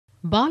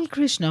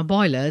Balkrishna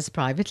Boilers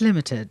Private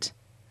Limited.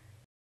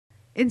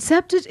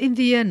 Incepted in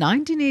the year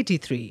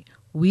 1983,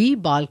 we,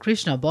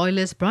 Balkrishna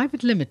Boilers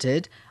Private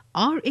Limited,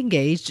 are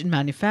engaged in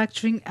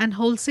manufacturing and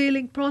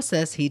wholesaling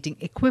process heating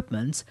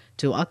equipments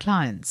to our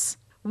clients.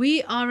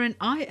 We are an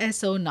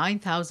ISO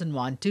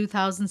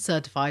 9001-2000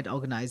 certified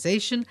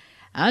organization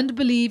and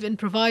believe in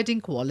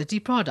providing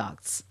quality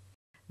products.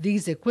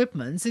 These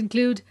equipments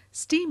include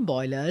steam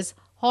boilers,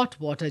 hot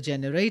water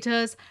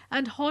generators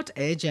and hot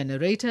air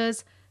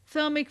generators,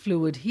 thermic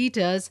fluid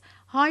heaters,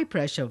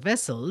 high-pressure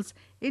vessels,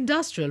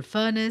 industrial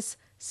furnace,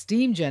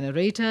 steam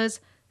generators,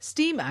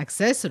 steam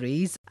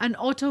accessories and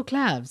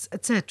autoclaves,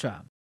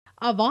 etc.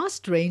 Our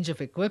vast range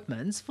of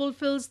equipments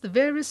fulfills the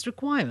various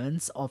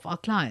requirements of our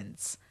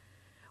clients.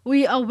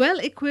 We are well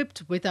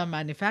equipped with our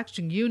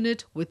manufacturing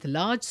unit with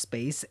large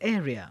space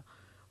area.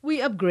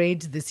 We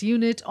upgrade this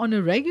unit on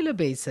a regular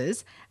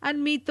basis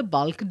and meet the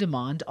bulk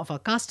demand of our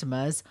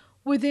customers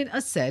within a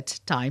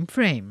set time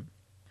frame.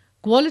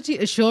 Quality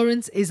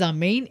assurance is our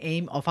main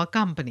aim of our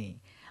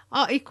company.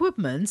 Our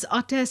equipments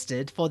are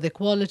tested for their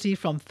quality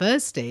from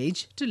first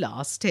stage to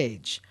last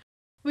stage.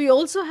 We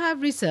also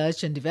have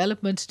research and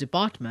development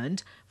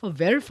department for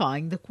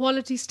verifying the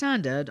quality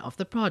standard of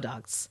the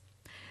products.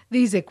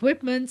 These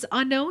equipments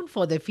are known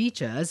for their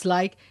features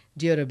like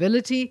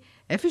durability,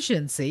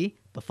 efficiency,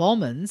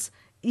 performance,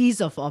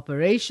 ease of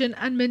operation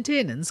and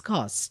maintenance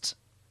cost.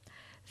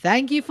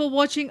 Thank you for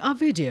watching our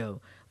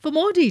video. For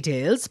more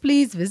details,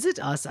 please visit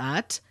us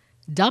at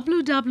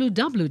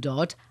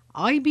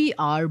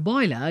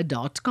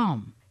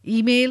www.ibrboiler.com.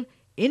 Email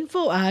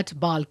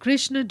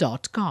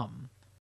info@balkrishna.com.